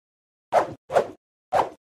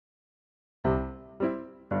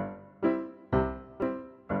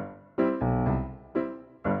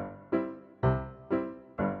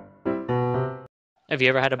Have you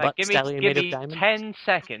ever had a butt Give stallion made of me diamonds? 10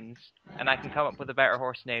 seconds, and I can come up with a better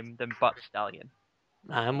horse name than Butt Stallion.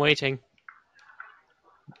 I'm waiting.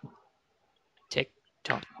 Tick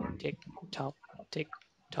tock, tick tock, tick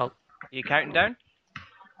tock. Are you counting down?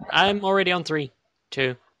 I'm already on 3,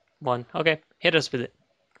 2, 1. Okay, hit us with it.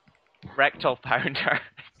 Rectal Pounder.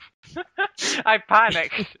 I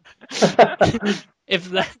panicked. If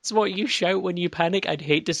that's what you shout when you panic, I'd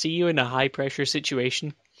hate to see you in a high pressure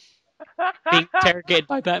situation. Being interrogated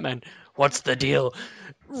by Batman. What's the deal?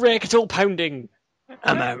 Rectal pounding.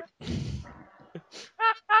 I'm out.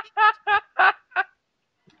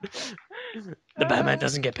 The Batman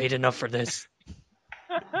doesn't get paid enough for this.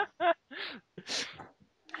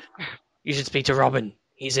 You should speak to Robin.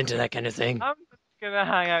 He's into that kind of thing. I'm just gonna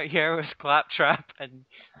hang out here with Claptrap and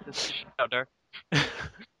just shudder. I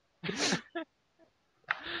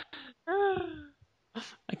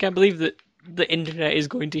can't believe that the internet is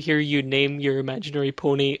going to hear you name your imaginary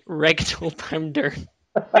pony Rectal Pounder.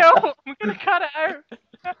 No, I'm gonna cut it out.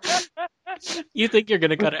 You think you're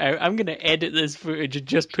going to cut it out? I'm going to edit this footage and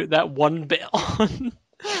just put that one bit on.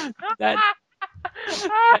 That's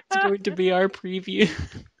going to be our preview.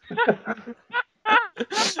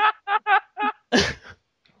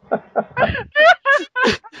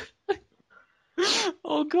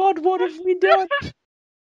 Oh God, what have we done?